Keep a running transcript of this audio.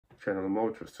General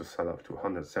Motors to sell up to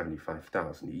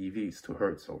 175,000 EVs to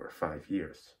Hertz over 5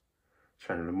 years.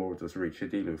 General Motors reached a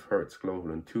deal with Hertz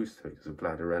Global on Tuesday to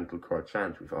supply the rental car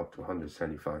giant with up to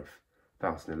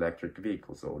 175,000 electric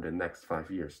vehicles over the next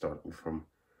 5 years, starting from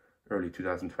early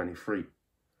 2023.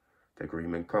 The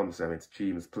agreement comes amidst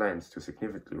GM's plans to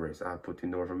significantly raise output in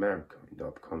North America in the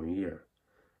upcoming year,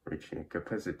 reaching a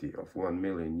capacity of 1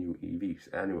 million new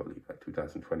EVs annually by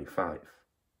 2025.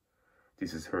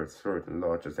 This is Hertz's third and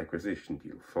largest acquisition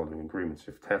deal, following agreements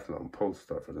with Tesla and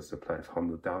Polestar for the supply of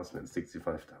 100,000 and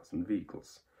 65,000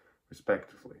 vehicles,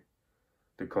 respectively.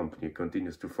 The company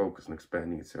continues to focus on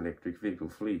expanding its electric vehicle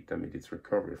fleet amid its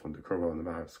recovery from the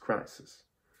coronavirus crisis.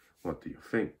 What do you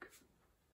think?